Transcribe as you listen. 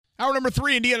Hour number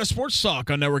 3, Indiana Sports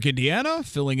Talk on Network Indiana.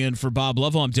 Filling in for Bob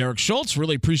Lovell, I'm Derek Schultz.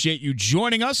 Really appreciate you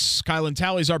joining us. Kylan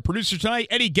Talley's our producer tonight.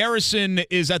 Eddie Garrison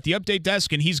is at the update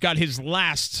desk, and he's got his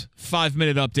last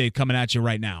 5-minute update coming at you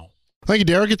right now. Thank you,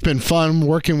 Derek. It's been fun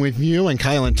working with you and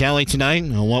Kylan Talley tonight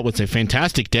on what was a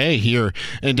fantastic day here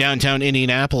in downtown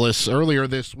Indianapolis. Earlier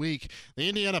this week, the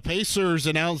Indiana Pacers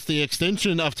announced the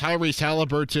extension of Tyrese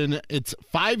Halliburton. It's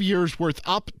 5 years worth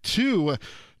up to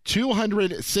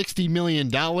 $260 million.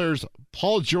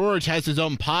 Paul George has his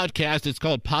own podcast. It's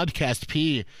called Podcast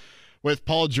P with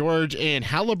Paul George, and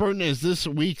Halliburton is this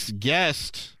week's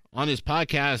guest on his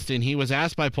podcast, and he was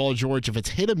asked by Paul George if it's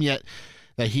hit him yet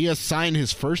that he has signed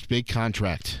his first big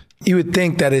contract. You would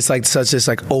think that it's like such this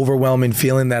like overwhelming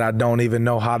feeling that I don't even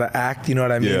know how to act. You know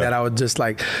what I mean? Yeah. That I would just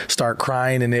like start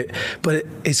crying but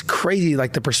it's crazy.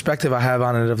 Like the perspective I have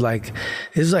on it of like,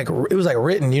 it was like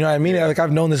written, you know what I mean? Like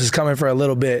I've known this is coming for a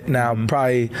little bit now,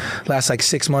 probably last like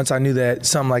 6 months. I knew that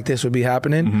something like this would be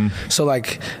happening. So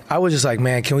like, I was just like,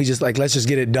 man, can we just like, let's just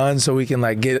get it done so we can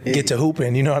like get to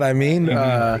hooping. You know what I mean?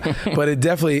 But it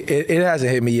definitely, it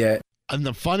hasn't hit me yet. And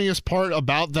the funniest part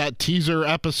about that teaser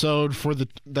episode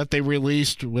that they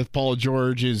released with Paul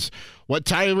George is what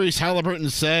Tyrese Halliburton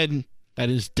said that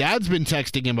his dad's been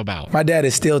texting him about. My dad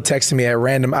is still texting me at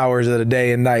random hours of the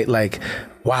day and night, like,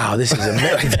 wow, this is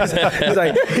amazing. He's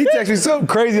like, he texted me something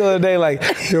crazy the other day, like,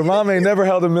 your mom ain't never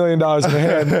held $1 million in her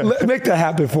hand. Make that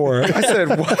happen for her. I said,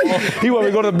 what? He want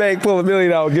me to go to the bank, pull $1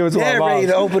 million out, give it to my mom. Ready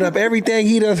to open up everything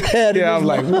he done had. Yeah, I'm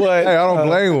like, what? Hey, I don't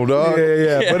blame him, dog.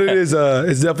 Yeah. But it is,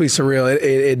 it's definitely surreal.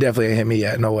 It definitely ain't hit me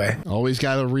yet. No way. Always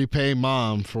got to repay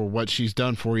mom for what she's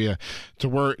done for you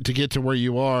to get to where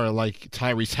you are, like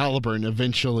Tyrese Halliburton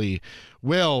eventually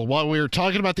will. While we were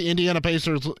talking about the Indiana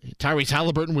Pacers, Tyrese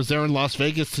Halliburton was there in Las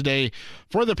Vegas today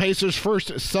for the Pacers'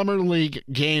 first Summer League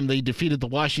game. They defeated the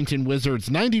Washington Wizards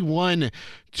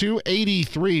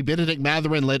 91-83. Benedict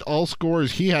Mathurin led all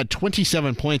scorers. He had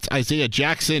 27 points. Isaiah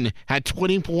Jackson had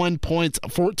 21 points,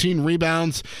 14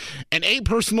 rebounds, and 8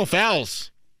 personal fouls.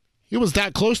 He was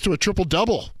that close to a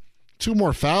triple-double. 2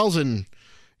 more fouls and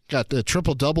got the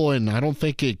triple-double in, I don't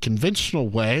think, a conventional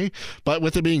way. But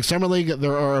with it being Summer League,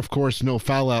 there are, of course, no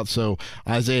foul-outs, so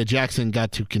Isaiah Jackson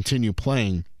got to continue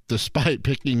playing despite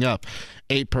picking up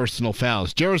 8 personal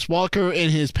fouls. Jarris Walker, in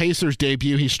his Pacers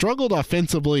debut, he struggled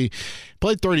offensively.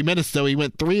 Played 30 minutes, though. He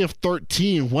went 3 of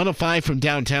 13, 1 of 5 from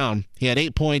downtown. He had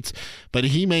 8 points, but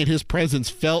he made his presence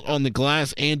felt on the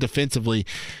glass and defensively.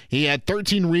 He had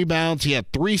 13 rebounds. He had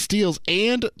 3 steals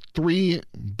and 3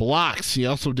 blocks. He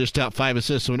also dished out 5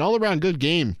 assists, so an all-around good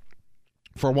game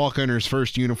for Walker in his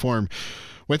first uniform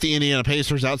with the Indiana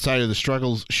Pacers outside of the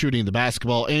struggles shooting the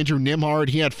basketball. Andrew Nembhard,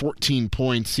 he had 14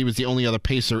 points. He was the only other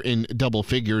Pacer in double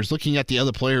figures. Looking at the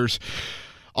other players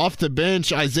off the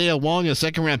bench, Isaiah Wong, a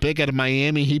second-round pick out of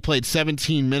Miami. He played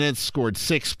 17 minutes, scored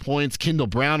 6 points. Kendall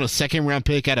Brown, a second-round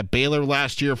pick out of Baylor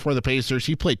last year for the Pacers.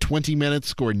 He played 20 minutes,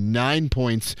 scored 9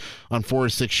 points on 4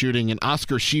 of 6 shooting. And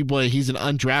Oscar Tshiebwe, he's an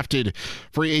undrafted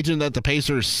free agent that the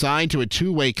Pacers signed to a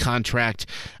 2-way contract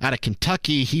out of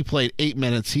Kentucky. He played 8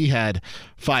 minutes. He had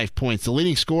 5 points. The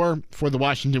leading scorer for the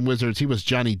Washington Wizards, he was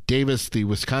Johnny Davis. The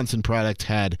Wisconsin product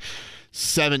had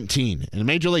 17. In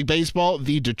Major League Baseball,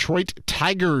 the Detroit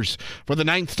Tigers, for the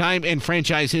 9th time in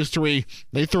franchise history,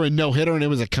 they threw a no-hitter, and it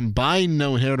was a combined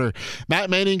no-hitter. Matt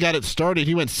Manning got it started.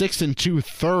 He went 6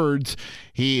 2/3.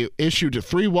 He issued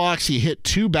 3 walks. He hit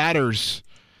 2 batters,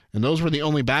 and those were the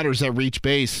only batters that reached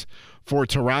base for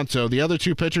Toronto. The other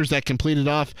 2 pitchers that completed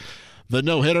off the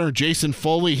no-hitter, Jason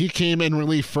Foley, he came in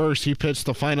relief first. He pitched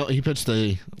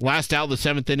the last out of the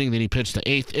 7th inning, then he pitched the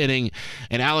 8th inning.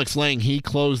 And Alex Lang, he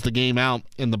closed the game out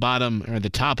in the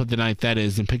top of the 9th, that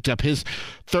is, and picked up his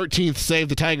 13th save.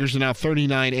 The Tigers are now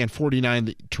 39-49.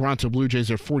 The Toronto Blue Jays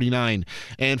are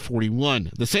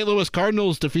 49-41. The St. Louis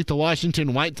Cardinals defeat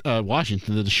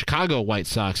the Chicago White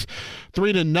Sox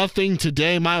 3-0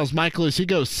 today. Miles Michaelis, he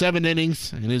goes 7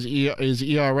 innings, and his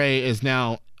ERA is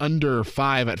now under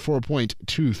 5 at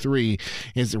 4.23.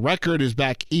 His record is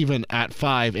back even at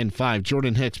 5-5.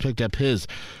 Jordan Hicks picked up his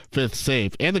 5th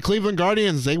save. And the Cleveland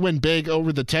Guardians, they win big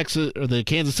over the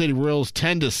Kansas City Royals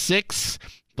 10-6.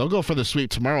 They'll go for the sweep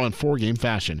tomorrow in 4-game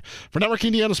fashion. For Network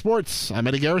Indiana Sports, I'm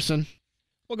Eddie Garrison.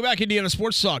 Welcome back, Indiana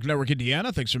Sports Talk, Network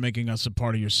Indiana. Thanks for making us a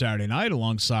part of your Saturday night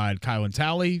alongside Kylan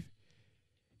Talley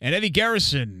and Eddie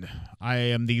Garrison. I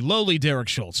am the lowly Derek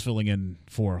Schultz, filling in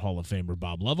for Hall of Famer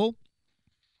Bob Lovell.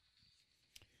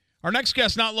 Our next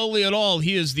guest, not lowly at all.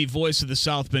 He is the voice of the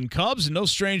South Bend Cubs, and no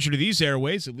stranger to these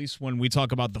airways, at least when we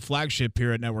talk about the flagship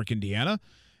here at Network Indiana,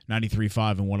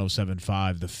 93.5 and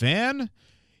 107.5 The Fan.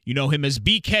 You know him as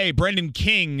BK, Brendan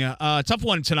King. Tough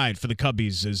one tonight for the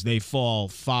Cubbies as they fall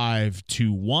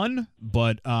 5-1.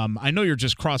 But I know you're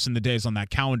just crossing the days on that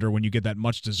calendar when you get that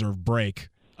much-deserved break.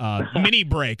 Mini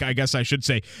break, I guess I should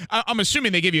say. I'm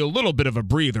assuming they give you a little bit of a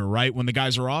breather, right, when the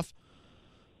guys are off?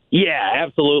 Yeah,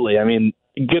 absolutely. I mean,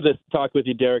 good to talk with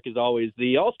you, Derek, as always.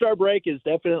 The All-Star break is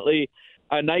definitely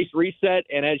a nice reset,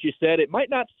 and as you said, it might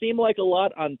not seem like a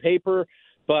lot on paper,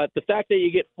 but the fact that you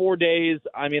get 4 days,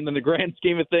 I mean, in the grand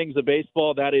scheme of things of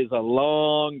baseball, that is a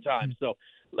long time. So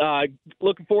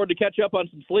looking forward to catch up on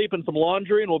some sleep and some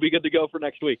laundry, and we'll be good to go for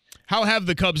next week. How have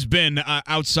the Cubs been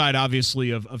outside,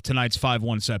 obviously, of tonight's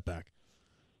 5-1 setback?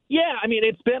 Yeah, I mean,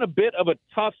 it's been a bit of a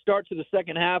tough start to the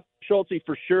second half, Schultz,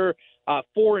 for sure.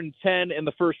 4-10 in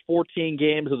the first 14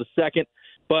 games of the second.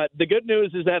 But the good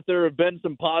news is that there have been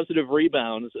some positive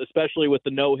rebounds, especially with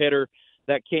the no-hitter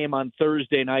that came on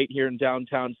Thursday night here in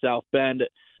downtown South Bend.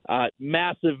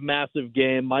 Massive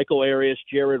game. Michael Arias,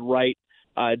 Jared Wright,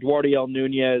 Eduardo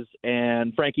Nunez,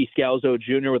 and Frankie Scalzo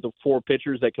Jr. with the 4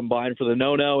 pitchers that combined for the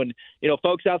no-no. And, you know,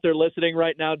 folks out there listening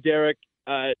right now, Derek,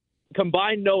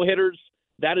 combined no-hitters,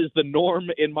 that is the norm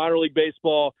in minor league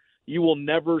baseball. You will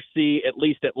never see, at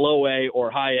least at low A or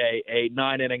high A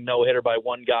 9-inning no-hitter by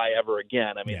one guy ever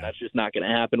again. I mean, That's just not going to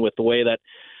happen with the way that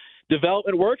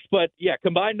development works. But, yeah,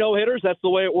 combined no-hitters, that's the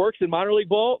way it works in minor league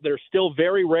ball. They're still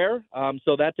very rare.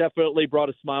 So that definitely brought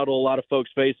a smile to a lot of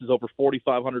folks' faces. Over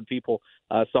 4,500 people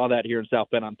saw that here in South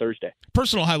Bend on Thursday.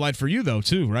 Personal highlight for you, though,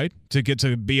 too, right? To get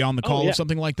to be on the call of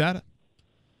something like that?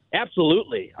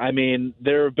 Absolutely. I mean,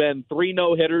 there have been 3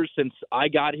 no-hitters since I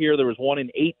got here. There was one in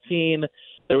 18,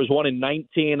 there was one in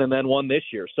 19, and then one this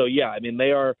year. So, yeah, I mean,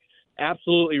 they are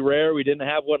absolutely rare. We didn't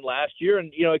have one last year,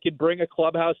 and, you know, it could bring a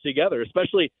clubhouse together,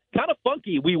 especially kind of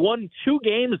funky. We won 2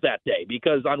 games that day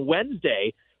because on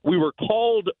Wednesday we were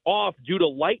called off due to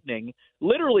lightning,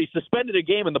 literally suspended a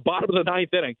game in the bottom of the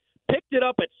 9th inning. Picked it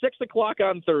up at 6 o'clock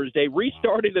on Thursday,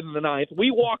 restarted in the 9th. We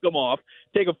walk them off,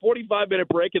 take a 45-minute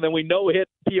break, and then we no-hit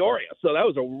Peoria. So that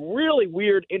was a really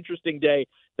weird, interesting day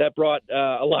that brought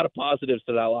a lot of positives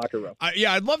to that locker room.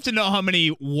 I'd love to know how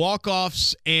many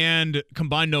walk-offs and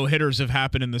combined no-hitters have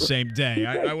happened in the same day.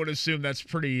 I would assume that's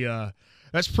pretty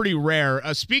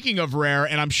rare. Speaking of rare,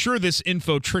 and I'm sure this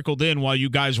info trickled in while you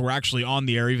guys were actually on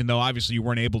the air, even though obviously you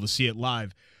weren't able to see it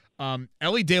live.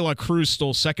 Ellie De La Cruz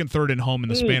stole second, third, and home in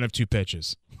the span of 2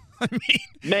 pitches. I mean,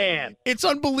 man, it's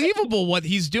unbelievable what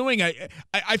he's doing.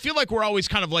 I feel like we're always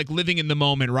kind of like living in the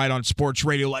moment, right, on sports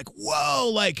radio, like,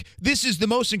 whoa, like this is the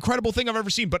most incredible thing I've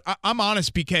ever seen. But I'm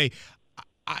honest, BK,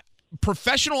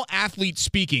 professional athlete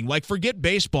speaking, like forget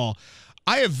baseball,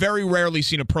 I have very rarely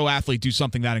seen a pro athlete do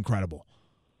something that incredible.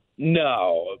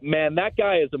 No, man, that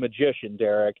guy is a magician,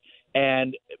 Derek.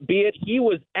 And be it he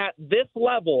was at this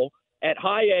level at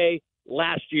high A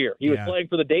last year. He was playing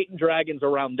for the Dayton Dragons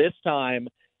around this time,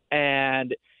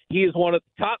 and he is one of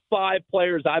the top 5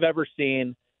 players I've ever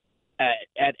seen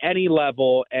at any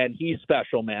level, and he's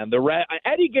special, man.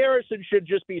 Eddie Garrison should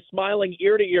just be smiling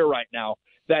ear to ear right now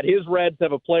that his Reds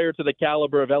have a player to the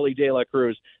caliber of Ellie De La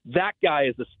Cruz. That guy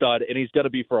is a stud, and he's going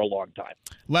to be for a long time.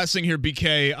 Last thing here,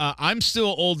 BK, I'm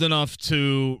still old enough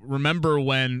to remember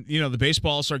when, you know, the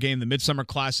Baseball All-Star Game, the Midsummer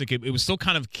Classic, it was still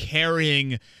kind of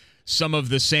carrying some of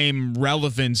the same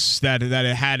relevance that it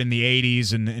had in the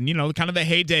 80s and you know, kind of the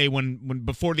heyday when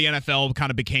before the NFL kind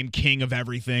of became king of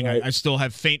everything. Right. I still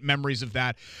have faint memories of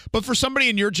that. But for somebody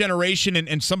in your generation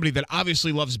and somebody that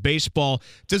obviously loves baseball,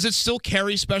 does it still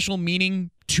carry special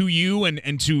meaning to you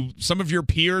and to some of your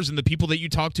peers and the people that you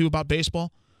talk to about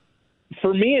baseball?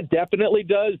 For me, it definitely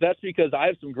does. That's because I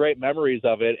have some great memories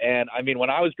of it. And, I mean, when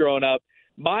I was growing up,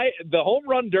 the home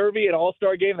run derby and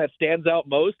All-Star game that stands out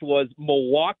most was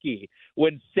Milwaukee,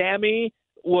 when Sammy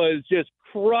was just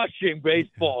crushing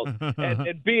baseballs.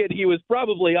 and be it he was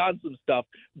probably on some stuff,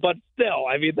 but still,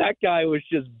 I mean, that guy was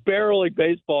just barreling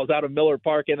baseballs out of Miller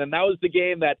Park. And then that was the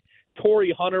game that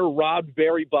Torrey Hunter robbed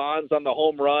Barry Bonds on the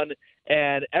home run.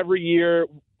 And every year,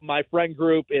 my friend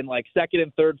group in like 2nd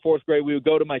and 3rd, 4th grade, we would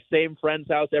go to my same friend's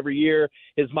house every year.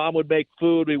 His mom would make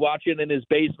food. We watch it in his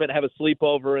basement, have a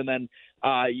sleepover, and then,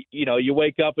 you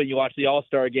wake up and you watch the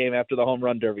All-Star game after the home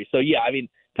run derby. So, yeah, I mean,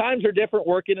 times are different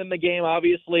working in the game,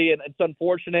 obviously, and it's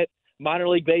unfortunate. Minor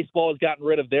League Baseball has gotten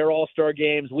rid of their All-Star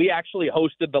games. We actually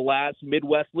hosted the last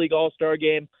Midwest League All-Star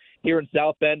game here in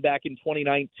South Bend back in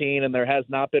 2019, and there has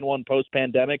not been one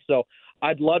post-pandemic. So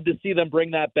I'd love to see them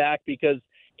bring that back because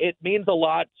it means a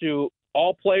lot to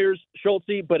all players, Schultz,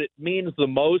 but it means the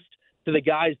most to the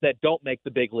guys that don't make the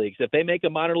big leagues. If they make a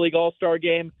minor league all-star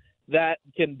game, that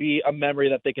can be a memory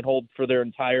that they can hold for their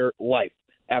entire life.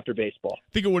 after baseball.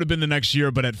 I think it would have been the next year,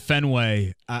 but at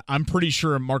Fenway, I'm pretty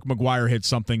sure Mark McGwire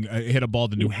hit a ball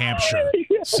to New Hampshire.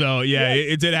 So,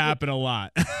 it did happen a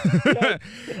lot.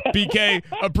 BK,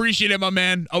 appreciate it, my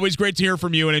man. Always great to hear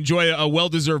from you, and enjoy a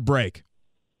well-deserved break.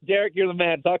 Derek, you're the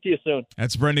man. Talk to you soon.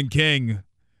 That's Brendan King.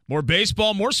 More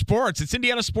baseball, more sports. It's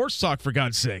Indiana Sports Talk, for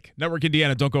God's sake. Network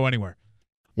Indiana, don't go anywhere.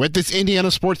 With this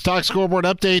Indiana Sports Talk scoreboard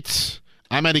update,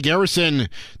 I'm Eddie Garrison.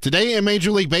 Today in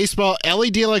Major League Baseball, Elly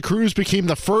De La Cruz became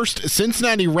the first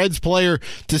Cincinnati Reds player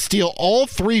to steal all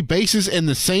 3 bases in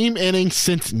the same inning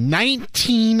since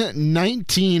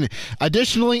 1919.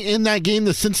 Additionally, in that game,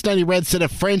 the Cincinnati Reds set a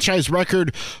franchise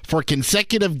record for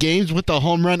consecutive games with the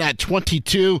home run at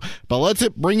 22. But let's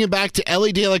bring it back to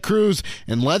Elly De La Cruz,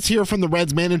 and let's hear from the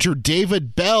Reds manager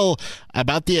David Bell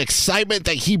about the excitement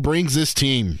that he brings this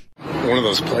team. One of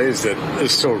those plays that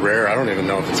is so rare, I don't even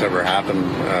know if it's ever happened,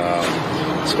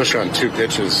 especially on 2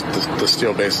 pitches, to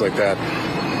steal base like that.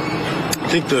 I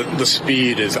think the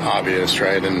speed is obvious,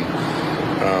 right? And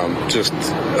just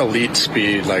elite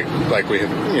speed like we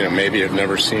have, maybe have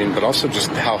never seen, but also just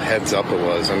how heads up it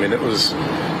was. I mean, it was,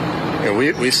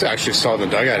 we actually saw in the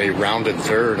dugout, he rounded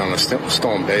third on a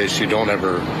stolen base. You don't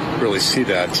ever really see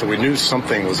that. So we knew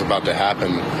something was about to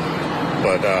happen,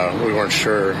 but we weren't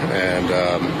sure. And,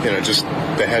 just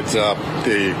the heads up,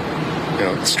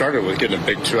 it started with getting a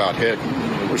big 2-out hit.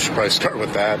 We should probably start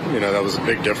with that. That was a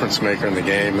big difference maker in the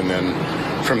game. And then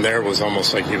from there, it was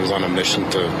almost like he was on a mission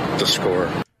to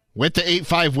score. With the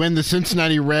 8-5 win, the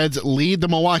Cincinnati Reds lead the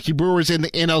Milwaukee Brewers in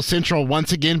the NL Central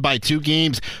once again by 2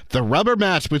 games. The rubber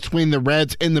match between the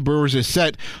Reds and the Brewers is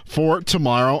set for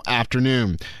tomorrow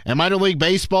afternoon. In minor league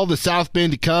baseball, the South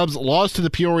Bend Cubs lost to the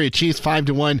Peoria Chiefs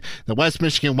 5-1. The West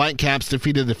Michigan Whitecaps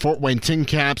defeated the Fort Wayne Tin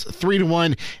Caps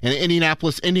 3-1, and the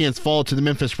Indianapolis Indians fall to the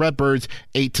Memphis Redbirds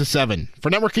 8-7. For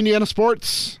Network Indiana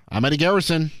Sports, I'm Eddie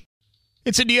Garrison.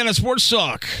 It's Indiana Sports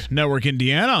Talk, Network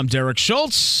Indiana. I'm Derek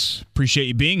Schultz. Appreciate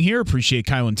you being here. Appreciate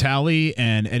Kylan Talley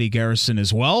and Eddie Garrison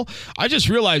as well. I just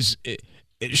realized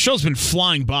show's been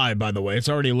flying by the way. It's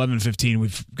already 11:15.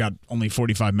 We've got only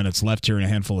 45 minutes left here in a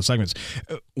handful of segments.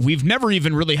 We've never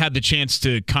even really had the chance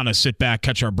to kind of sit back,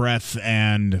 catch our breath,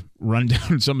 and run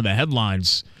down some of the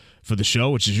headlines for the show,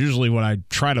 which is usually what I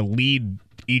try to lead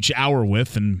each hour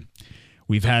with, and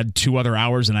we've had 2 other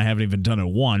hours, and I haven't even done it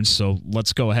once, so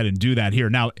let's go ahead and do that here.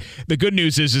 Now, the good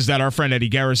news is that our friend Eddie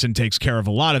Garrison takes care of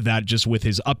a lot of that just with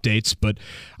his updates, but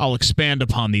I'll expand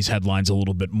upon these headlines a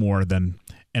little bit more than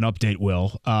an update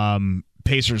will.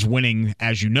 Pacers winning,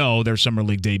 as you know, their summer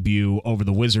league debut over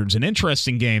the Wizards. An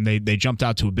interesting game. They jumped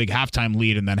out to a big halftime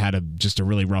lead and then had just a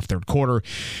really rough third quarter.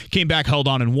 Came back, held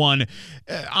on, and won.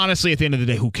 Honestly, at the end of the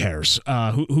day, who cares?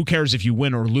 Who cares if you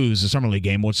win or lose a summer league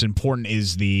game? What's important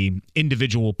is the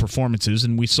individual performances,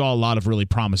 and we saw a lot of really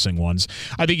promising ones.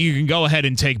 I think you can go ahead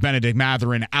and take Benedict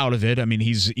Mathurin out of it. I mean,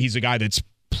 he's a guy that's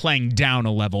playing down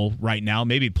a level right now,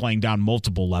 maybe playing down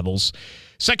multiple levels.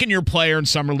 Second-year player in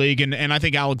Summer League, and I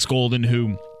think Alex Golden,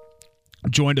 who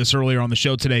joined us earlier on the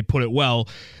show today, put it well,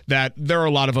 that there are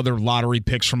a lot of other lottery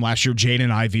picks from last year. Jaden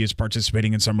Ivey is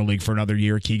participating in Summer League for another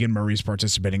year. Keegan Murray is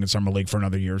participating in Summer League for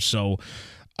another year. So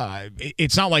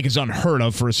it's not like it's unheard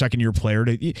of for a second-year player.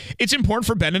 It's important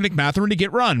for Benedict Mathurin to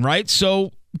get run, right?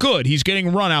 So good. He's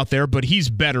getting run out there, but he's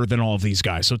better than all of these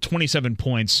guys. So 27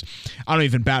 points, I don't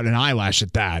even bat an eyelash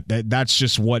at that. That's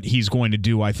just what he's going to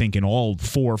do, I think, in all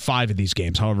 4 or 5 of these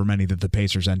games, however many that the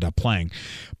Pacers end up playing.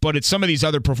 But it's some of these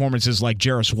other performances like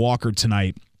Jarris Walker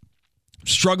tonight,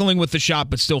 struggling with the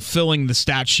shot, but still filling the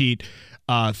stat sheet.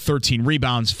 13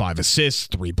 rebounds, 5 assists,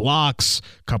 3 blocks,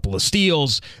 couple of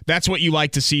steals. That's what you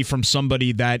like to see from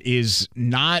somebody that is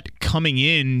not coming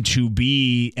in to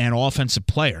be an offensive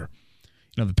player.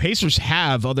 You know, the Pacers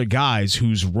have other guys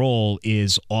whose role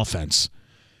is offense.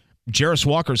 Jarris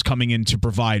Walker's coming in to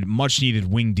provide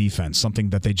much-needed wing defense,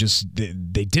 something that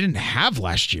they didn't have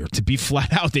last year, to be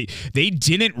flat out. They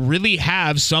didn't really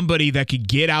have somebody that could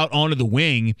get out onto the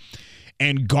wing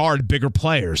and guard bigger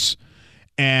players.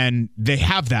 And they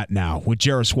have that now with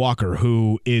Jarris Walker,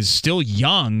 who is still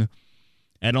young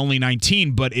at only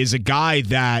 19, but is a guy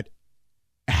that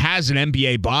has an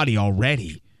NBA body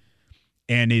already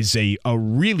and is a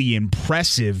really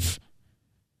impressive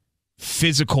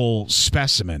physical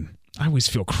specimen. I always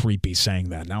feel creepy saying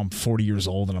that. Now I'm 40 years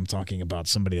old and I'm talking about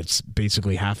somebody that's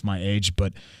basically half my age,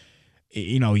 but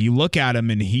you know, you look at him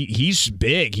and he's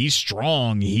big, he's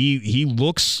strong, he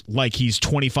looks like he's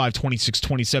 25, 26,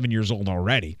 27 years old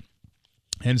already.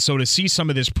 And so to see some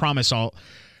of this promise all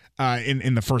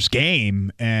in the first game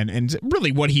and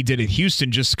really what he did at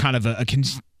Houston, just kind of a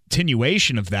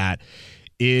continuation of that,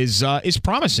 is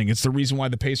promising. It's the reason why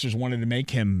the Pacers wanted to make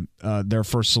him their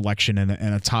first selection and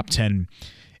a top 10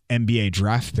 NBA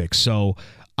draft pick. So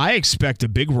I expect a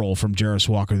big role from Jarris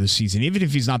Walker this season. Even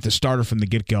if he's not the starter from the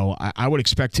get-go, I would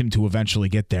expect him to eventually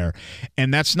get there.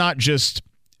 And that's not just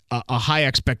a high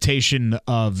expectation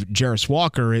of Jarris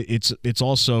Walker. It's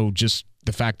also just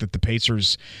the fact that the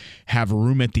Pacers have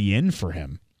room at the end for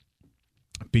him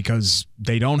because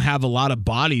they don't have a lot of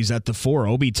bodies at the 4.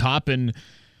 Obi Toppin,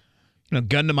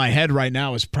 gun to my head right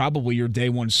now, is probably your day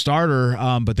one starter,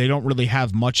 but they don't really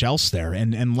have much else there.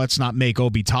 And let's not make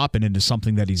Obi Toppin into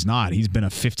something that he's not. He's been a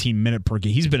 15-minute per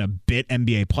game. He's been a bit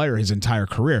NBA player his entire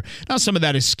career. Now, some of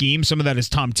that is scheme. Some of that is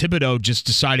Tom Thibodeau just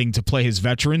deciding to play his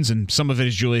veterans, and some of it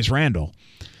is Julius Randle,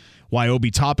 why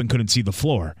Obi Toppin couldn't see the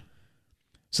floor.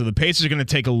 So the Pacers are going to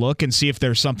take a look and see if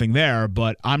there's something there,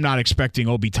 but I'm not expecting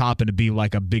Obi Toppin to be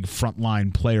like a big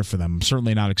frontline player for them. I'm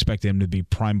certainly not expecting him to be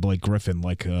prime Blake Griffin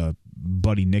like a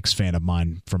buddy Knicks fan of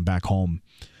mine from back home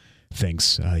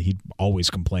thinks. He'd always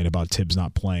complain about Tibbs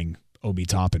not playing Obi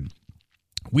Toppin.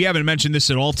 We haven't mentioned this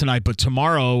at all tonight, but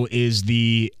tomorrow is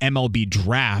the MLB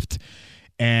draft,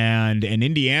 and an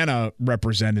Indiana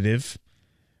representative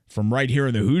from right here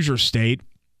in the Hoosier State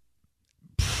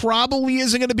probably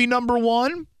isn't going to be number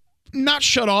one. Not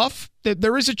shut off.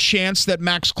 There is a chance that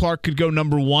Max Clark could go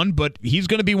number one, but he's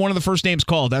going to be one of the first names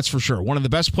called, that's for sure. One of the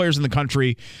best players in the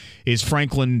country is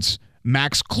Franklin's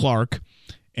Max Clark,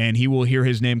 and he will hear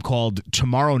his name called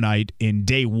tomorrow night in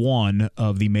day one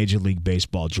of the Major League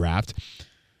Baseball draft.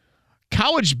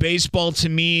 College baseball, to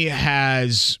me,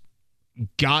 has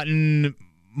gotten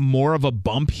more of a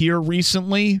bump here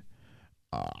recently.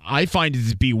 I find it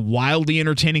to be wildly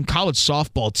entertaining. College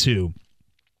softball, too.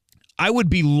 I would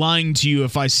be lying to you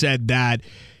if I said that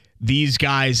these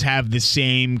guys have the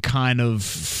same kind of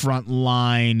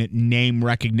frontline name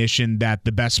recognition that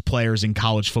the best players in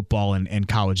college football and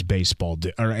college baseball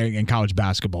do, or in college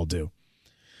basketball do.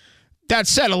 That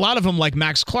said, a lot of them, like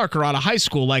Max Clark, are out of high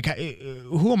school. Like,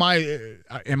 who am I?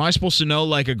 Am I supposed to know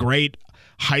like a great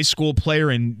high school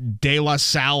player in De La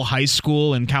Salle High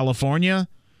School in California?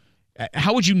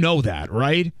 How would you know that,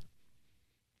 right?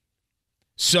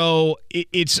 So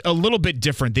it's a little bit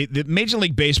different. The Major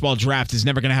League Baseball draft is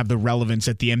never going to have the relevance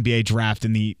that the NBA draft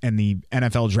and the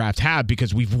NFL draft have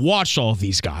because we've watched all of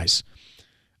these guys.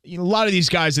 A lot of these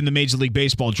guys in the Major League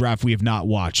Baseball draft we have not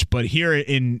watched. But here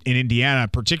in Indiana,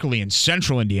 particularly in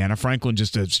central Indiana, Franklin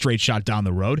just a straight shot down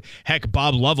the road. Heck,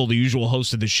 Bob Lovell, the usual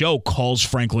host of the show, calls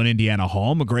Franklin, Indiana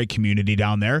home, a great community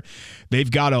down there. They've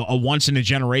got a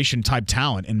once-in-a-generation type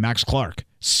talent in Max Clark.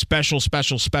 Special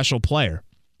player.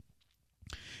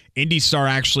 IndyStar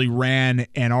actually ran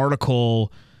an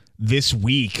article this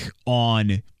week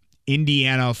on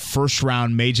Indiana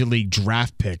first-round Major League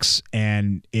draft picks,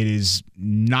 and it has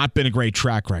not been a great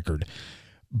track record.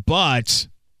 But,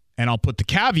 and I'll put the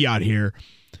caveat here,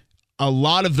 a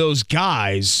lot of those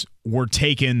guys were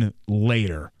taken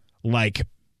later, like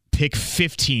pick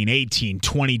 15, 18,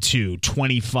 22,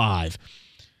 25.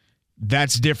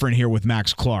 That's different here with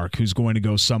Max Clark, who's going to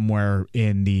go somewhere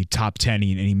in the top 10, and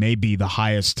he may be the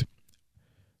highest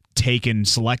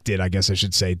selected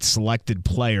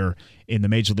player in the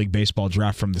Major League Baseball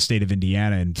draft from the state of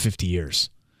Indiana in 50 years.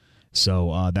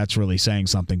 So that's really saying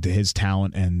something to his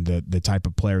talent and the type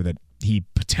of player that he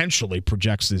potentially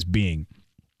projects as being.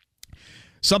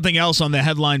 Something else on the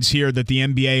headlines here that the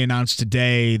NBA announced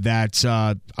today that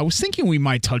I was thinking we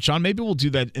might touch on. Maybe we'll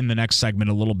do that in the next segment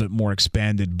a little bit more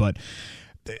expanded. But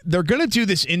they're going to do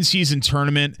this in-season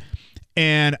tournament,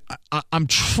 and I'm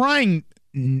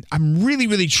really,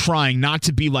 really trying not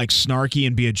to be like snarky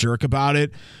and be a jerk about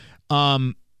it.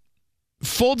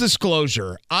 Full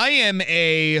disclosure, I am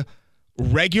a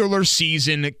regular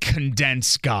season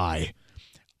condensed guy.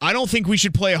 I don't think we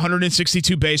should play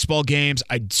 162 baseball games.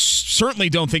 I certainly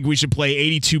don't think we should play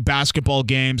 82 basketball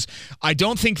games. I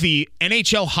don't think the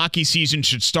NHL hockey season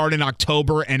should start in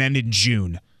October and end in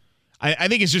June. I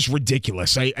think it's just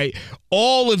ridiculous.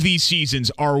 All of these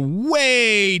seasons are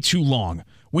way too long.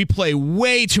 We play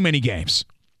way too many games.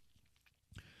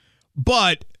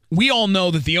 But we all know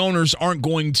that the owners aren't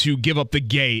going to give up the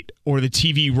gate or the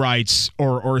TV rights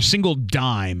or a single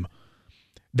dime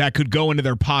that could go into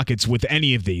their pockets with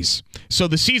any of these. So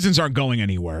the seasons aren't going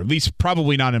anywhere, at least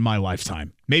probably not in my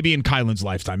lifetime. Maybe in Kylan's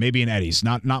lifetime, maybe in Eddie's,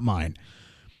 not mine.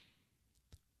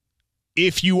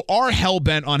 If you are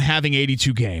hell-bent on having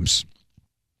 82 games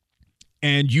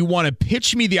and you want to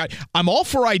pitch me I'm all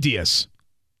for ideas.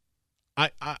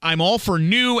 I'm all for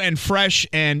new and fresh,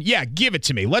 and yeah, give it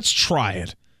to me. Let's try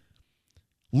it.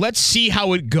 Let's see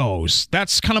how it goes.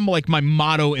 That's kind of like my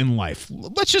motto in life.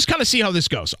 Let's just kind of see how this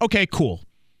goes. Okay, cool.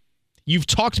 You've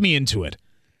talked me into it.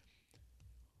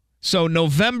 So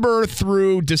November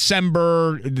through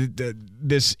December,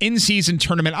 this in-season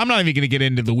tournament, I'm not even going to get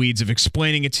into the weeds of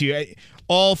explaining it to you.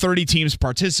 All 30 teams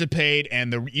participate,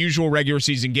 and the usual regular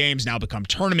season games now become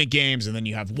tournament games, and then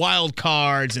you have wild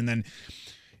cards, and then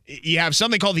you have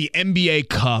something called the NBA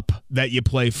Cup that you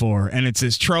play for, and it's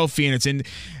this trophy, and it's in...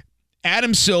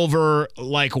 Adam Silver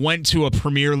went to a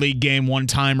Premier League game one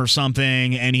time or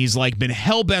something, and he's been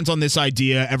hell-bent on this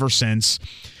idea ever since,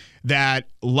 that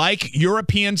like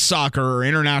European soccer or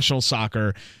international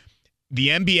soccer, the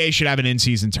NBA should have an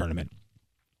in-season tournament.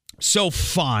 So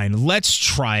fine, let's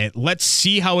try it. Let's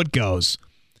see how it goes.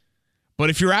 But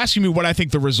if you're asking me what I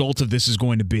think the result of this is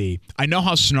going to be, I know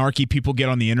how snarky people get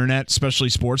on the internet, especially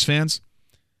sports fans.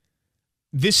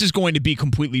 This is going to be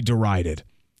completely derided.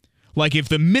 If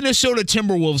the Minnesota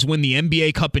Timberwolves win the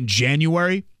NBA Cup in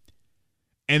January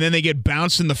and then they get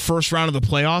bounced in the first round of the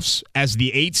playoffs as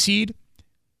the 8th seed,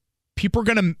 people are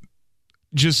going to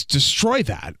just destroy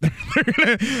that.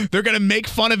 They're going to make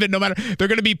fun of it no matter. They're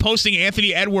going to be posting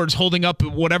Anthony Edwards holding up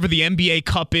whatever the NBA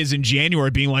Cup is in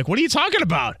January, being like, what are you talking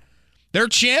about? They're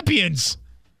champions.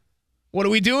 What are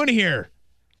we doing here?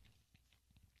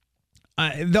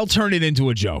 They'll turn it into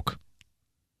a joke.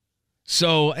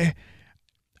 So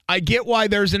I get why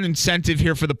there's an incentive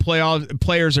here for the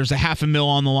players. There's $500,000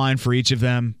 on the line for each of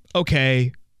them.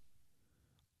 Okay.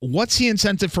 What's the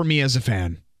incentive for me as a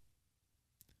fan?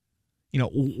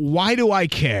 Why do I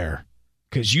care?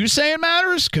 Because you say it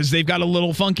matters? Because they've got a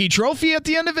little funky trophy at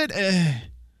the end of it?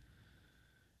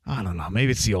 I don't know.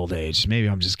 Maybe it's the old age. Maybe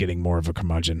I'm just getting more of a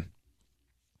curmudgeon.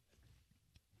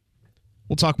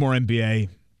 We'll talk more NBA.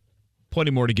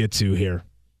 Plenty more to get to here.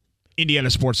 Indiana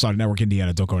Sports Talk Network,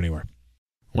 Indiana. Don't go anywhere.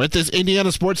 With this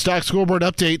Indiana Sports Talk scoreboard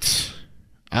update,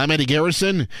 I'm Eddie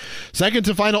Garrison. Second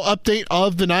to final update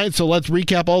of the night, so let's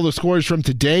recap all the scores from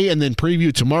today and then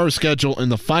preview tomorrow's schedule in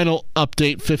the final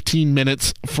update 15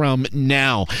 minutes from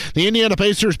now. The Indiana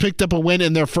Pacers picked up a win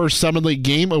in their first Summer League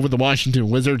game over the Washington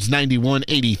Wizards,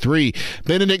 91-83.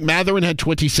 Benedict Mathurin had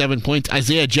 27 points.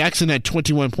 Isaiah Jackson had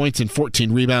 21 points and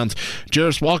 14 rebounds.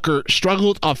 Jarris Walker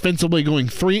struggled offensively, going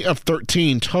 3 of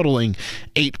 13, totaling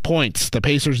 8 points. The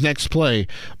Pacers next play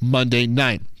Monday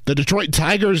night. The Detroit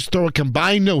Tigers throw a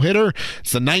combined no-hitter.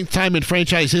 It's the 9th time in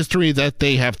franchise history that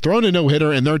they have thrown a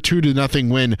no-hitter in their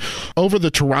 2-0 win over the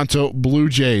Toronto Blue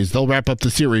Jays. They'll wrap up the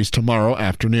series tomorrow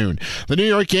afternoon. The New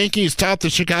York Yankees top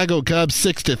the Chicago Cubs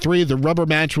 6-3. The rubber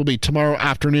match will be tomorrow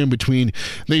afternoon between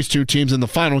these two teams in the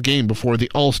final game before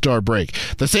the All-Star break.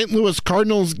 The St. Louis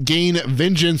Cardinals gain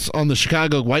vengeance on the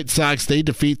Chicago White Sox. They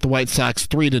defeat the White Sox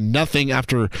 3-0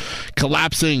 after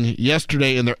collapsing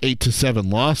yesterday in their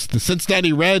 8-7 loss. The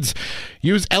Cincinnati Reds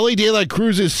use Elly De La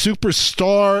Cruz's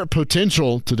superstar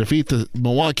potential to defeat the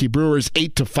Milwaukee Brewers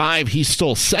 8-5. He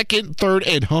stole second, third,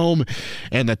 and home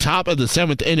and the top of the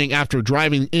 7th inning after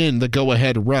driving in the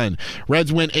go-ahead run.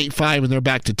 Reds win 8-5 and they're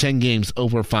back to 10 games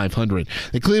over 500.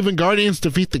 The Cleveland Guardians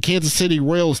defeat the Kansas City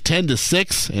Royals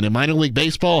 10-6. And in minor league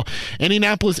baseball,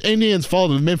 Indianapolis Indians fall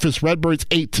to the Memphis Redbirds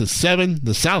 8-7.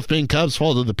 The South Bend Cubs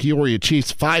fall to the Peoria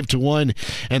Chiefs 5-1.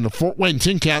 And the Fort Wayne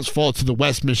Tin Caps fall to the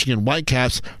West Michigan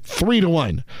Whitecaps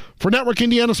 3-1. For Network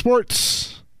Indiana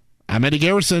Sports, I'm Eddie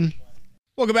Garrison.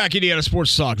 Welcome back, Indiana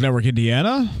Sports Talk Network,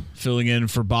 Indiana. Filling in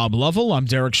for Bob Lovell, I'm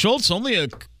Derek Schultz. Only a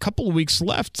couple of weeks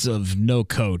left of no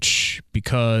coach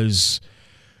because,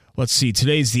 let's see,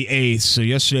 today's the 8th, so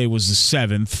yesterday was the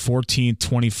 7th, 14th,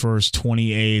 21st,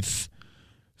 28th,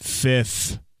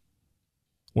 5th.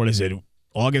 What is it?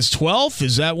 August 12th?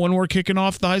 Is that when we're kicking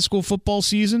off the high school football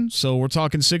season? So we're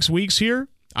talking 6 weeks here.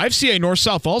 IFCA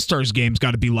North-South All-Stars game's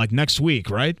got to be next week,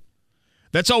 right?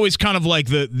 That's always kind of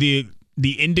the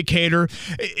indicator.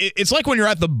 It's like when you're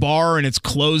at the bar and it's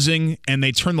closing and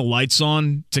they turn the lights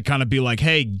on to kind of be like,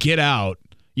 hey, get out.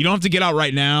 You don't have to get out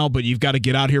right now, but you've got to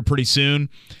get out here pretty soon.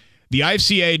 The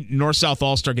IFCA North-South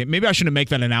All-Star game, maybe I shouldn't make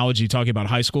that analogy talking about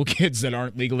high school kids that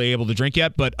aren't legally able to drink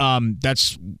yet, but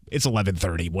it's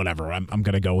 11:30, whatever. I'm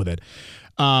going to go with it.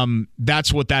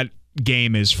 That's what that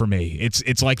game is for me.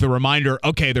 It's like the reminder,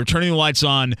 okay, they're turning the lights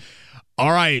on.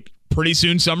 All right, pretty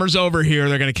soon summer's over here.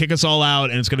 They're going to kick us all out,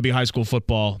 and it's going to be high school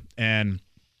football and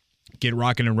get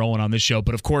rocking and rolling on this show.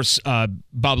 But, of course,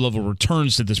 Bob Lovell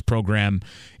returns to this program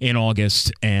in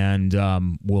August, and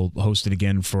we'll host it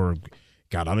again for,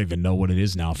 God, I don't even know what it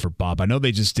is now for Bob. I know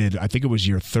they just did, I think it was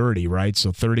year 30, right?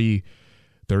 So 30,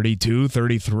 32,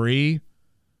 33.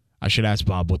 I should ask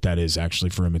Bob what that is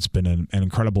actually for him. It's been an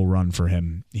incredible run for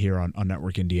him here on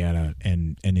Network Indiana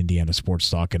and Indiana Sports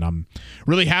Talk. And I'm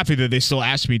really happy that they still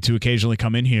ask me to occasionally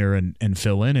come in here and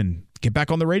fill in and get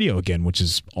back on the radio again, which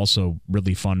is also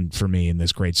really fun for me in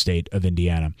this great state of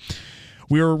Indiana.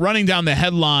 We were running down the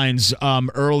headlines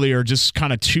earlier, just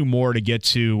kind of two more to get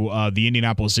to. The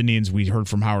Indianapolis Indians, we heard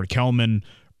from Howard Kellman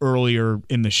earlier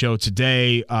in the show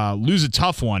today, lose a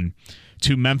tough one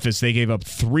to Memphis. They gave up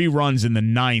 3 runs in the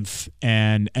 9th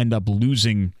and end up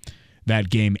losing that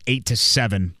game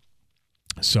 8-7.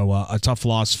 So a tough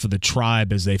loss for the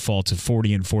Tribe as they fall to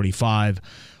 40-45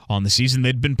 on the season.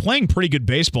 They'd been playing pretty good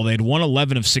baseball. They had won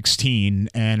 11 of 16,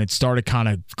 and it started kind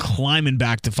of climbing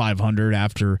back to 500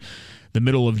 after the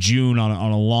middle of June on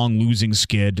a long losing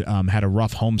skid. Had a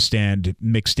rough homestand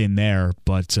mixed in there,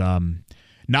 but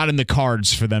not in the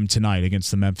cards for them tonight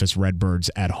against the Memphis Redbirds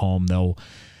at home. They'll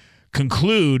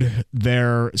conclude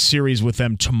their series with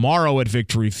them tomorrow at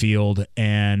Victory Field,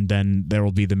 and then there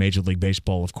will be the Major League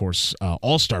Baseball, of course,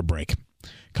 All-Star break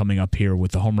coming up here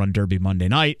with the Home Run Derby Monday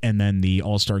night and then the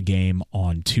All-Star game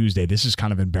on Tuesday. This is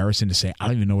kind of embarrassing to say. I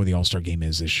don't even know where the All-Star game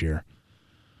is this year.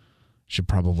 Should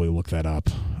probably look that up.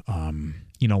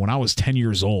 When I was 10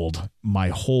 years old, my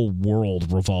whole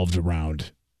world revolved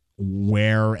around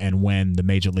where and when the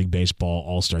Major League Baseball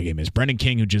All-Star game is. Brendan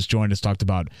King, who just joined us, talked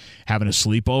about having a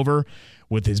sleepover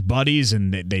with his buddies,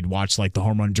 and they'd watch like the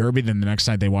Home Run Derby. Then the next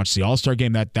night they watched the All-Star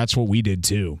game. That's what we did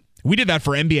too. We did that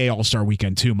for NBA All-Star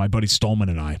Weekend too, my buddy Stolman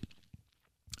and I.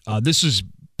 This is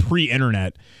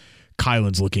pre-internet.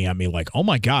 Kylan's looking at me like, oh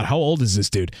my God, how old is this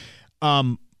dude?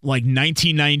 Like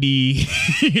 1990,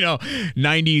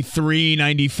 93,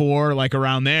 94, like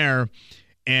around there.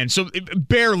 And so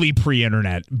barely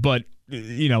pre-internet, but,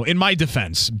 in my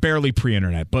defense, barely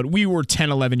pre-internet. But we were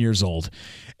 10, 11 years old.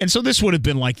 And so this would have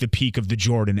been like the peak of the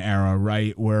Jordan era,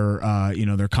 right? Where,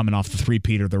 they're coming off the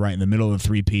three-peat or they're right in the middle of the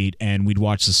three-peat. And we'd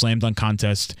watch the slam dunk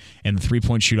contest and the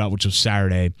three-point shootout, which was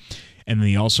Saturday. And then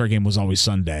the All-Star game was always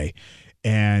Sunday.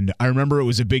 And I remember it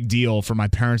was a big deal for my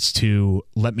parents to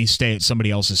let me stay at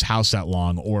somebody else's house that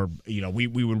long. Or, we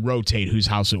would rotate whose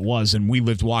house it was. And we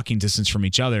lived walking distance from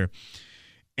each other.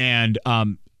 And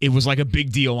it was like a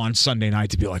big deal on Sunday night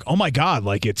to be like, oh my God,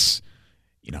 like it's,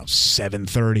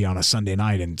 7:30 on a Sunday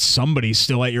night and somebody's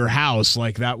still at your house.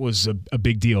 Like that was a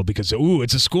big deal because,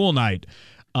 it's a school night.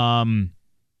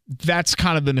 That's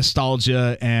kind of the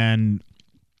nostalgia, and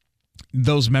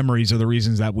those memories are the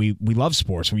reasons that we love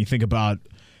sports. When you think about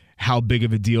how big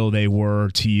of a deal they were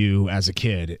to you as a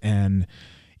kid. And,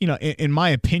 in my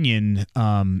opinion,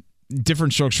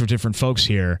 different strokes for different folks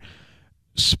here.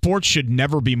 Sports should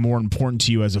never be more important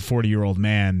to you as a 40-year-old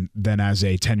man than as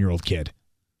a 10-year-old kid.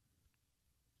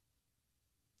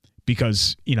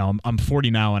 Because, I'm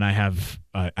 40 now and I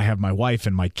have my wife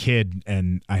and my kid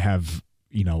and I have,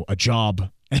 a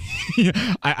job.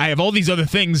 I have all these other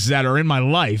things that are in my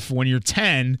life. When you're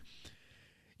 10,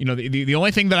 the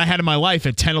only thing that I had in my life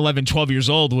at 10, 11, 12 years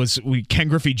old was Ken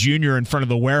Griffey Jr. in front of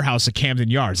the warehouse at Camden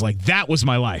Yards. Like that was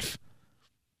my life.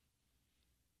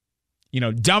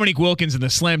 Dominique Wilkins in the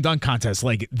slam dunk contest,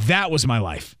 like that was my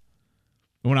life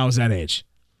when I was that age.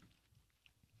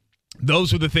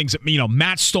 Those were the things that,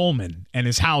 Matt Stolman and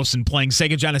his house and playing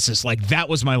Sega Genesis, like that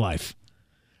was my life.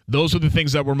 Those were the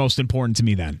things that were most important to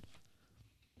me then.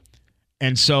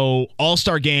 And so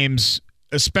All-Star games,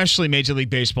 especially Major League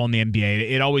Baseball and the NBA,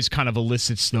 it always kind of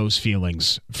elicits those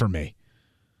feelings for me.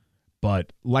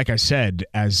 But like I said,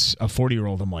 as a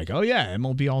 40-year-old, I'm like, oh yeah,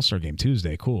 MLB All-Star game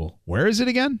Tuesday, cool. Where is it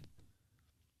again?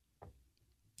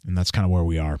 And that's kind of where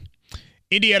we are.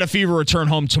 Indiana Fever return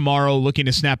home tomorrow, looking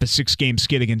to snap a 6-game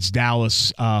skid against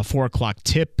Dallas. 4 o'clock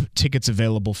tip. Tickets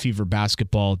available,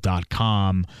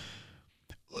 feverbasketball.com.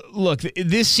 Look,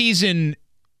 this season,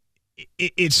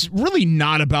 it's really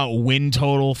not about win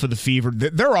total for the Fever.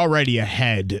 They're already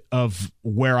ahead of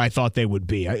where I thought they would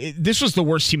be. This was the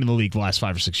worst team in the league the last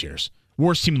 5 or 6 years.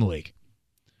 Worst team in the league.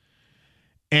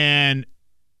 And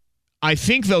I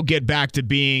think they'll get back to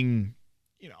being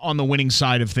on the winning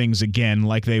side of things again,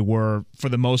 like they were for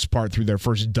the most part through their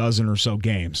first dozen or so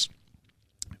games,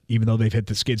 even though they've hit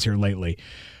the skids here lately.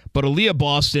 But Aaliyah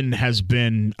Boston has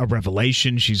been a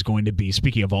revelation. She's going to be,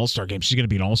 speaking of All-Star games, she's going to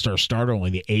be an All-Star starter,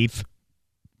 only the 8th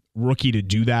rookie to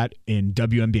do that in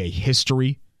WNBA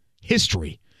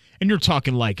history. And you're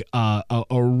talking like a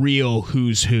real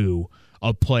who's who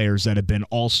of players that have been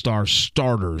All-Star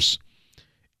starters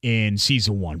in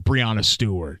season 1. Breanna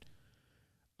Stewart,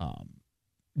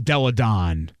 Della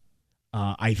Don.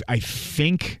 I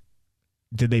think,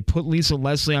 did they put Lisa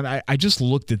Leslie on? I just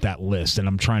looked at that list, and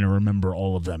I'm trying to remember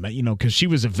all of them. Because she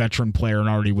was a veteran player and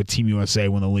already with Team USA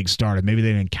when the league started. Maybe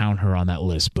they didn't count her on that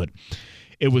list, but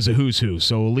it was a who's who.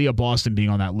 So Aaliyah Boston being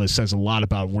on that list says a lot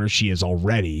about where she is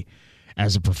already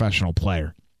as a professional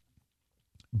player.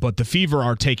 But the Fever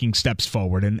are taking steps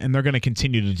forward, and they're going to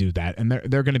continue to do that. And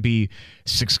they're going to be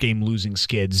 6-game losing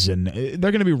skids, and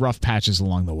they're going to be rough patches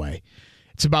along the way.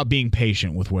 It's about being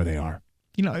patient with where they are.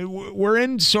 You know, we're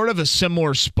in sort of a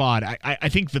similar spot. I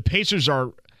think the Pacers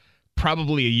are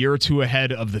probably a year or two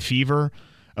ahead of the Fever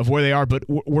of where they are, but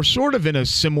we're sort of in a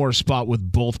similar spot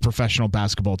with both professional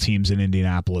basketball teams in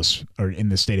Indianapolis or in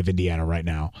the state of Indiana right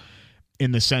now,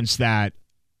 in the sense that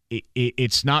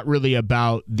it's not really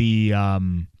about the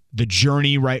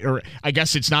journey, right? Or I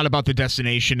guess it's not about the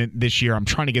destination this year. I'm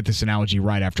trying to get this analogy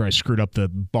right after I screwed up the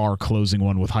bar closing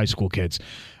one with high school kids.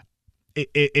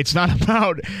 It's not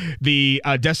about the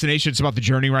destination. It's about the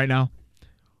journey right now.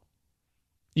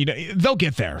 You know, they'll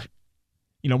get there.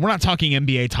 You know, we're not talking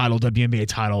NBA title, WNBA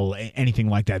title, anything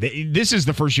like that. This is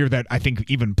the first year that I think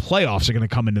even playoffs are going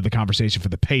to come into the conversation for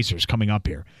the Pacers coming up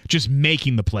here. Just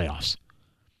making the playoffs.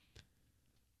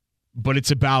 But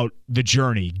it's about the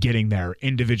journey, getting there,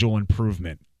 individual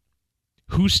improvement.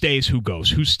 Who stays, who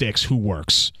goes, who sticks, who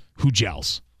works, who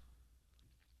gels.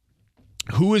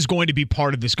 Who is going to be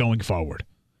part of this going forward?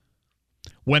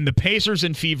 When the Pacers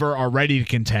and Fever are ready to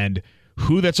contend,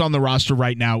 who that's on the roster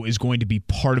right now is going to be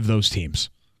part of those teams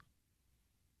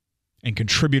and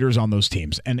contributors on those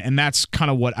teams. And that's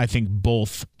kind of what I think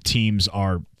both teams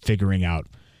are figuring out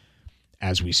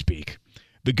as we speak.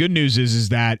 The good news is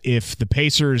that if the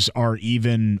Pacers are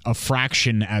even a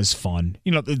fraction as fun,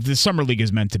 you know, the Summer League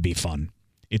is meant to be fun.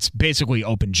 It's basically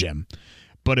open gym.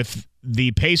 But if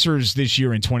the Pacers this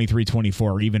year in 23-24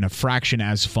 are even a fraction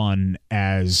as fun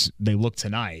as they look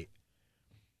tonight,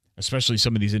 especially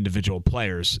some of these individual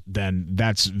players, then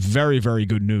that's very, very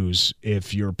good news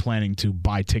if you're planning to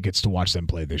buy tickets to watch them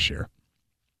play this year.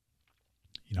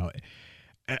 You know,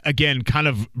 again, kind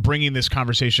of bringing this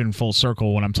conversation full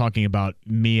circle when I'm talking about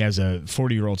me as a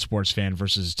 40-year-old sports fan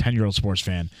versus a 10-year-old sports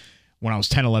fan. When I was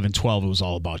 10, 11, 12, it was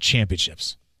all about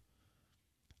championships.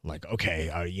 Like,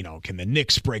 okay, you know, can the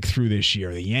Knicks break through this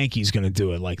year? The Yankees going to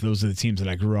do it? Like, those are the teams that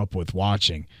I grew up with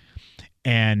watching.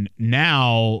 And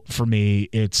now, for me,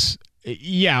 it's,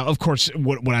 yeah, of course,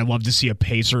 would I love to see a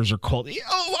Pacers or Colts?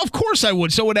 Oh, of course I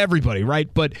would. So would everybody,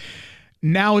 right? But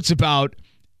now it's about,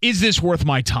 is this worth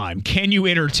my time? Can you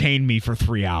entertain me for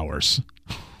 3 hours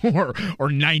or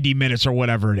 90 minutes or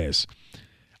whatever it is?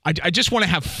 I just want to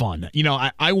have fun. You know,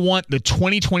 I want the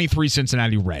 2023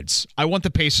 Cincinnati Reds. I want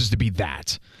the Pacers to be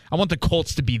that. I want the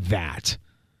Colts to be that.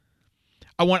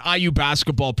 I want IU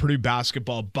basketball, Purdue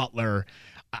basketball, Butler.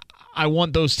 I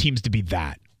want those teams to be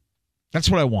that.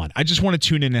 That's what I want. I just want to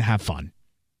tune in and have fun.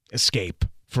 Escape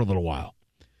for a little while.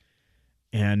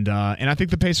 And I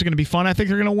think the Pacers are going to be fun. I think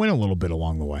they're going to win a little bit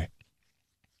along the way.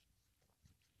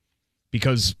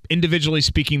 Because individually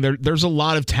speaking, there's a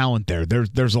lot of talent there.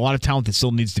 There's a lot of talent that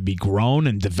still needs to be grown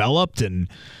and developed, and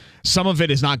some of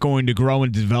it is not going to grow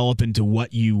and develop into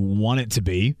what you want it to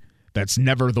be. That's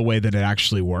never the way that it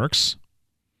actually works.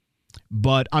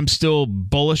 But I'm still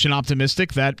bullish and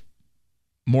optimistic that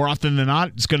more often than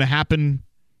not, it's going to happen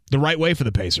the right way for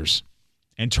the Pacers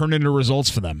and turn into results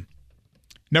for them.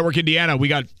 Network Indiana, we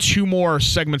got 2 more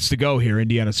segments to go here.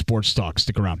 Indiana Sports Talk.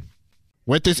 Stick around.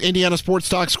 With this Indiana Sports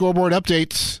Talk scoreboard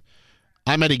updates,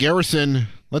 I'm Eddie Garrison.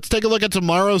 Let's take a look at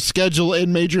tomorrow's schedule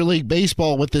in Major League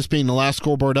Baseball, with this being the last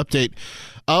scoreboard update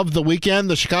of the weekend.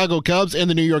 The Chicago Cubs and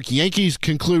the New York Yankees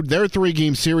conclude their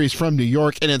 3-game series from New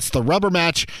York, and it's the rubber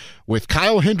match with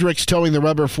Kyle Hendricks towing the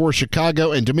rubber for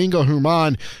Chicago and Domingo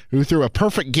Germán, who threw a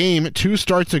perfect game 2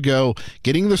 starts ago,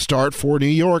 getting the start for New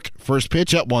York. First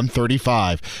pitch at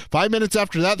 1:35. 5 minutes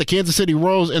after that, the Kansas City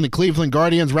Royals and the Cleveland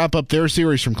Guardians wrap up their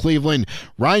series from Cleveland.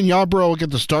 Ryan Yarbrough will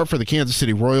get the start for the Kansas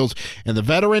City Royals, and the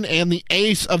veteran and the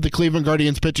ace of the Cleveland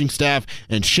Guardians pitching staff,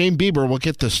 and Shane Bieber, will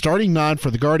get the starting nod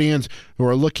for the Guardians, who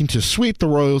are looking to sweep the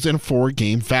Royals in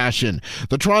 4-game fashion.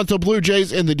 The Toronto Blue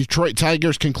Jays and the Detroit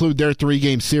Tigers conclude their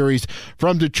 3-game series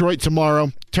from Detroit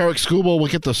tomorrow. Tarek Skubal will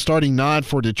get the starting nod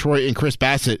for Detroit, and Chris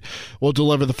Bassett will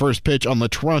deliver the first pitch on the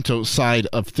Toronto side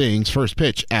of things. First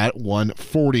pitch at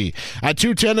 1:40. At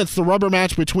 2:10, it's the rubber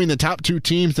match between the top 2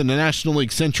 teams in the National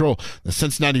League Central, the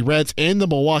Cincinnati Reds and the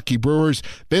Milwaukee Brewers.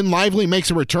 Ben Lively makes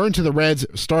a return to the Reds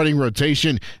starting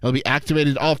rotation. He'll be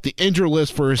activated off the injured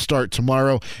list for his start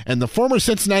tomorrow, and the former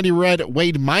Cincinnati Red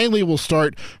Wade Miley will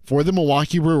start for the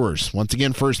Milwaukee Brewers. Once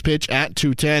again, first pitch at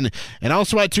 2:10. And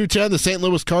also at 2:10, the St.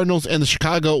 Louis Cardinals and the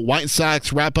Chicago White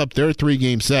Sox wrap up their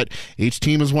 3-game set. Each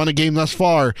team has won a game thus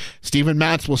far. Steven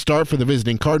Matz will start for the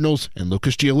visiting Cardinals, and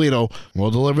Lucas Giolito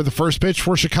will deliver the first pitch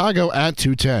for Chicago at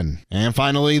 2:10. And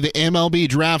finally, the MLB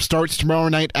draft starts tomorrow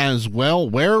night as well.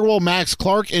 Where will Max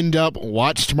Clark end up?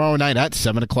 Watch tomorrow night at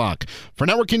 7 o'clock. For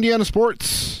Network Indiana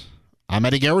Sports, I'm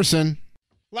Eddie Garrison.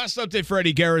 Last update for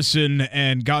Eddie Garrison,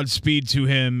 and Godspeed to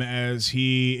him as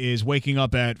he is waking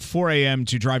up at 4 a.m.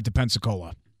 to drive to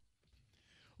Pensacola.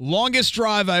 Longest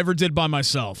drive I ever did by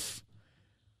myself.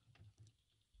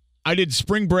 I did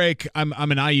spring break. I'm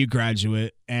an IU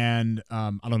graduate, and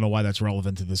I don't know why that's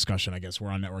relevant to the discussion. I guess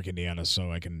we're on Network Indiana,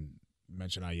 so I can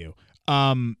mention IU.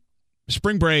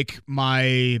 Spring break,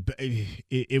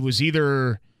 it was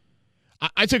either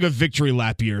I took a victory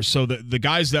lap year, so the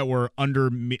guys that were under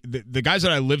me, the guys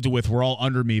that I lived with were all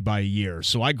under me by a year.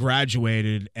 So I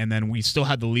graduated, and then we still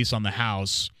had the lease on the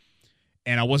house,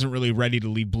 and I wasn't really ready to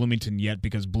leave Bloomington yet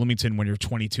because Bloomington, when you're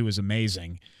 22, is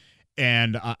amazing.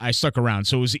 And I stuck around.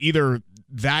 So it was either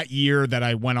that year that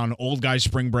I went on old guy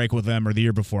spring break with them or the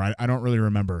year before. I don't really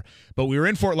remember. But we were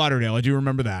in Fort Lauderdale. I do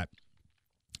remember that.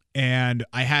 And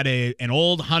I had an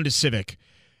old Honda Civic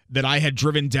that I had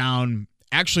driven down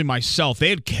actually myself. They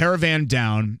had caravan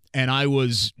down, and I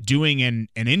was doing an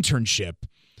internship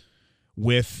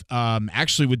with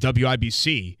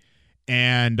WIBC.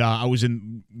 And I was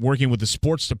working with the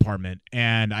sports department,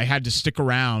 and I had to stick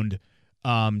around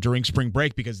during spring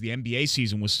break because the NBA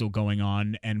season was still going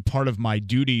on, and part of my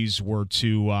duties were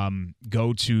to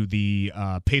go to the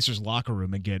Pacers locker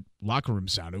room and get locker room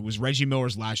sound. It was Reggie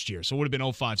Miller's last year, so it would have been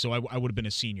 2005, so I would have been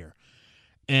a senior.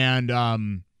 And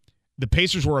the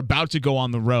Pacers were about to go on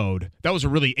the road. That was a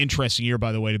really interesting year,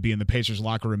 by the way, to be in the Pacers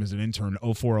locker room as an intern,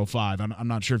 2004-05. I'm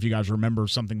not sure if you guys remember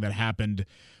something that happened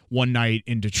one night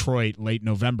in Detroit late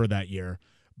November that year.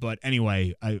 But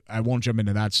anyway, I won't jump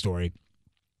into that story.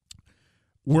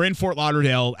 We're in Fort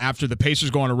Lauderdale after the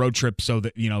Pacers go on a road trip, so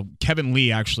that, Kevin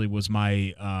Lee actually was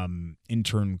my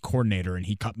intern coordinator, and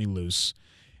he cut me loose,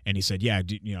 and he said, yeah,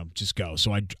 just go.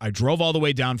 So I drove all the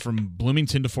way down from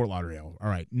Bloomington to Fort Lauderdale. All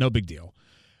right, no big deal.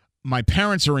 My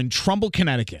parents are in Trumbull,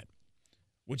 Connecticut,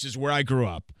 which is where I grew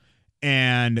up,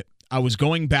 and I was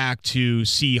going back to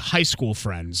see high school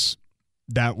friends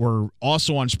that were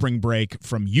also on spring break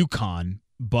from UConn,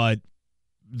 but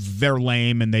they're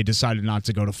lame and they decided not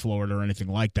to go to Florida or anything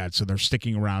like that, so they're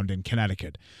sticking around in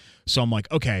Connecticut. So I'm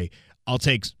like, okay, I'll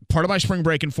take part of my spring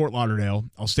break in Fort Lauderdale.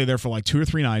 I'll stay there for like 2 or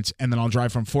 3 nights, and then I'll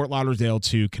drive from Fort Lauderdale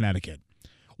to Connecticut.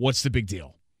 What's the big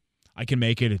deal? I can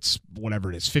make it. It's whatever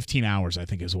it is, 15 hours, I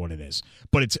think is what it is.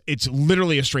 But it's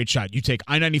literally a straight shot. You take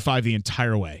I-95 the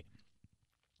entire way.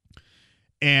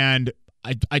 And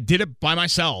I did it by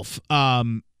myself.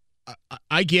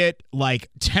 I get like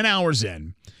 10 hours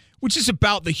in, which is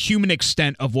about the human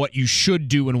extent of what you should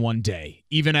do in one day,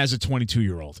 even as a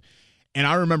 22-year-old. And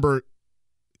I remember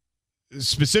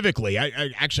specifically, I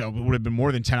would have been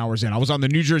more than 10 hours in. I was on the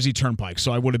New Jersey Turnpike,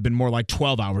 so I would have been more like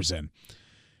 12 hours in.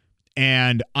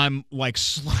 And I'm like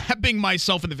slapping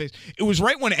myself in the face. It was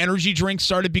right when energy drinks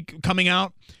started coming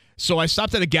out. So I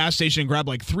stopped at a gas station and grabbed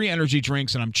like 3 energy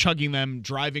drinks, and I'm chugging them,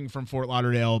 driving from Fort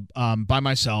Lauderdale by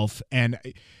myself. And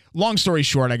long story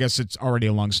short, I guess it's already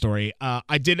a long story.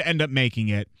 I did end up making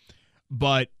it,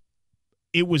 but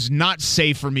it was not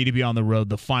safe for me to be on the road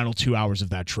the final 2 hours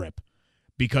of that trip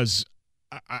because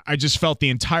I just felt the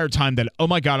entire time that, oh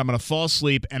my God, I'm going to fall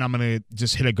asleep and I'm going to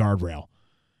just hit a guardrail.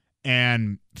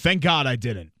 And thank God I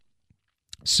didn't.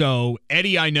 So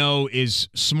Eddie, I know, is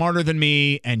smarter than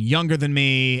me and younger than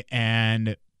me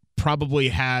and probably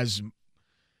has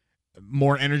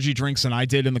more energy drinks than I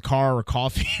did in the car or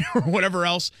coffee or whatever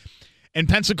else. And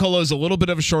Pensacola is a little bit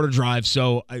of a shorter drive.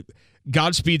 So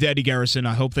Godspeed to Eddie Garrison.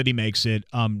 I hope that he makes it.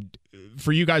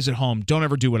 For you guys at home, don't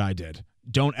ever do what I did.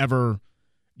 Don't ever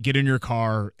get in your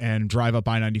car and drive up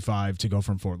I-95 to go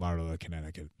from Fort Lauderdale to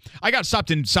Connecticut. I got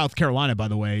stopped in South Carolina, by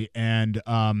the way, and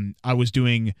I was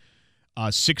doing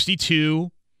 62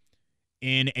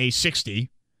 in a 60,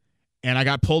 and I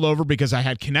got pulled over because I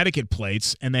had Connecticut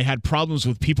plates, and they had problems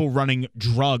with people running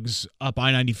drugs up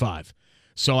I-95.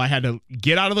 So I had to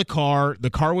get out of the car.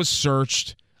 The car was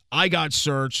searched. I got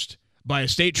searched by a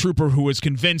state trooper who was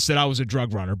convinced that I was a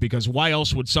drug runner, because why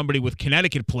else would somebody with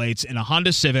Connecticut plates in a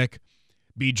Honda Civic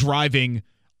be driving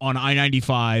on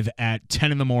I-95 at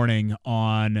 10 in the morning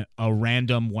on a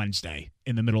random Wednesday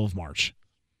in the middle of March?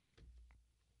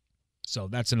 So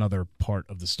that's another part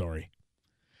of the story.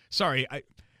 Sorry,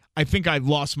 I think I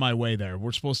lost my way there.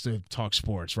 We're supposed to talk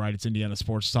sports, right? It's Indiana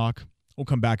Sports Talk. We'll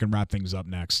come back and wrap things up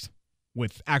next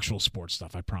with actual sports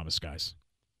stuff, I promise, guys.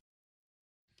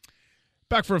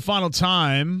 Back for a final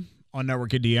time on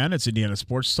Network Indiana. It's Indiana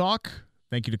Sports Talk.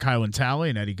 Thank you to Kylan Talley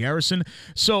and Eddie Garrison.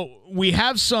 So we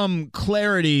have some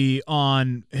clarity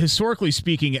on, historically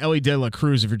speaking, Elly De La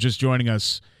Cruz, if you're just joining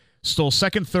us, stole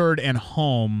second, third, and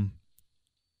home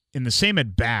in the same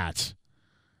at bat.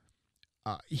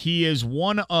 He is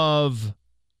one of,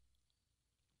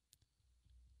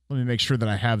 let me make sure that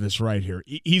I have this right here.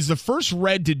 He's the first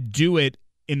Red to do it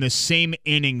in the same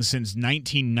inning since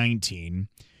 1919.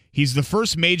 He's the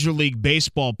first Major League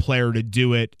Baseball player to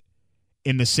do it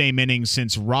in the same inning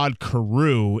since Rod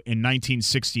Carew in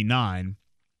 1969.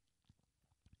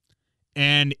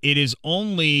 And it is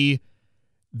only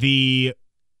the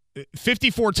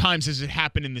 54 times has it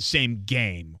happened in the same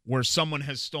game where someone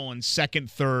has stolen second,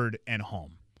 third, and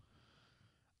home.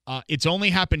 It's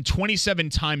only happened 27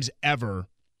 times ever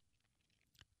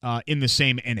in the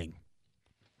same inning.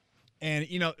 And,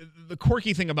 the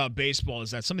quirky thing about baseball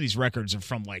is that some of these records are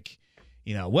from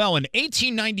in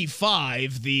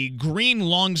 1895, the green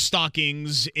long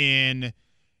stockings in,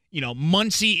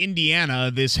 Muncie,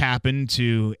 Indiana, this happened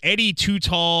to Eddie Too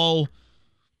Tall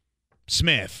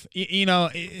Smith.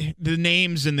 The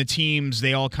names and the teams,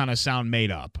 they all kind of sound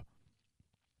made up.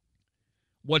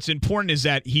 What's important is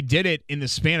that he did it in the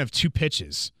span of 2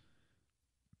 pitches,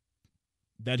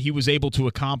 that he was able to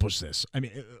accomplish this. I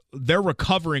mean, they're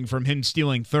recovering from him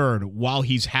stealing third while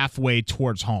he's halfway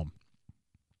towards home.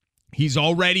 He's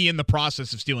already in the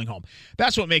process of stealing home.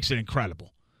 That's what makes it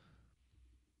incredible.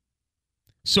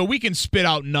 So we can spit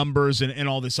out numbers and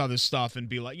all this other stuff and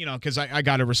be like, because I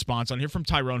got a response on here from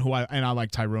Tyrone, I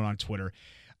like Tyrone on Twitter.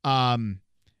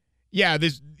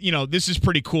 This is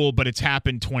pretty cool, but it's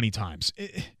happened 20 times.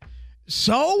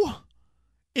 So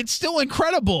it's still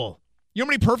incredible. You know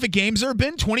how many perfect games there have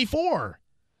been? 24.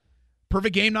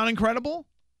 Perfect game, not incredible?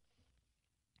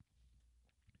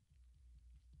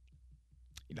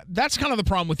 That's kind of the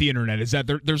problem with the internet, is that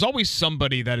there's always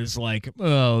somebody that is like,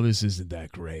 oh, this isn't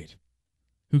that great.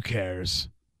 Who cares?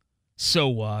 So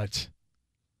what?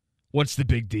 What's the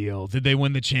big deal? Did they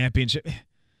win the championship?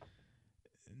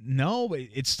 No,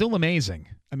 it's still amazing.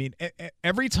 I mean,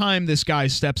 every time this guy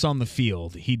steps on the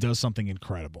field, he does something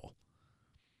incredible.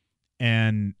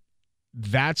 And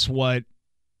that's what,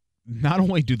 not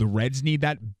only do the Reds need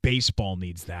that, baseball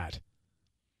needs that.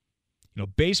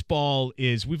 Baseball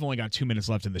is, we've only got 2 minutes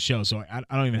left in the show, so I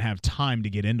don't even have time to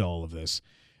get into all of this.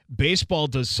 Baseball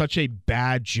does such a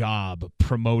bad job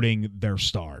promoting their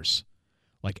stars.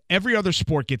 Like, every other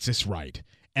sport gets this right.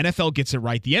 NFL gets it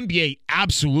right. The NBA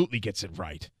absolutely gets it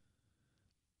right.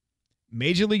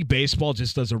 Major League Baseball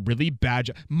just does a really bad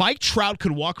job. Mike Trout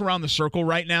could walk around the circle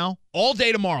right now. All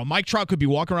day tomorrow, Mike Trout could be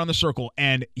walking around the circle,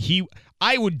 and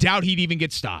I would doubt he'd even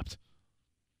get stopped.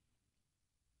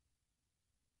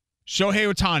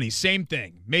 Shohei Ohtani, same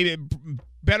thing. Maybe a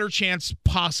better chance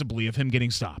possibly of him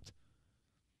getting stopped.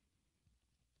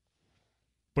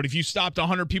 But if you stopped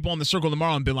 100 people on the circle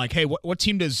tomorrow and been like, hey, what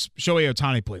team does Shohei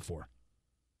Ohtani play for?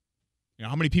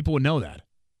 How many people would know that?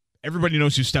 Everybody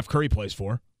knows who Steph Curry plays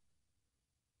for.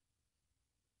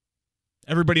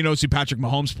 Everybody knows who Patrick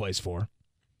Mahomes plays for.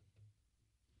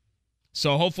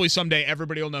 So hopefully someday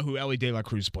everybody will know who Ellie De La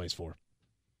Cruz plays for.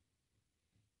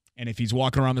 And if he's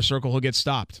walking around the circle, he'll get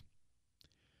stopped.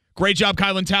 Great job,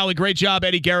 Kylan Talley. Great job,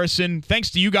 Eddie Garrison. Thanks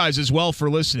to you guys as well for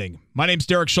listening. My name's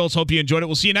Derek Schultz. Hope you enjoyed it.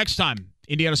 We'll see you next time.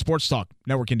 Indiana Sports Talk,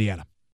 Network Indiana.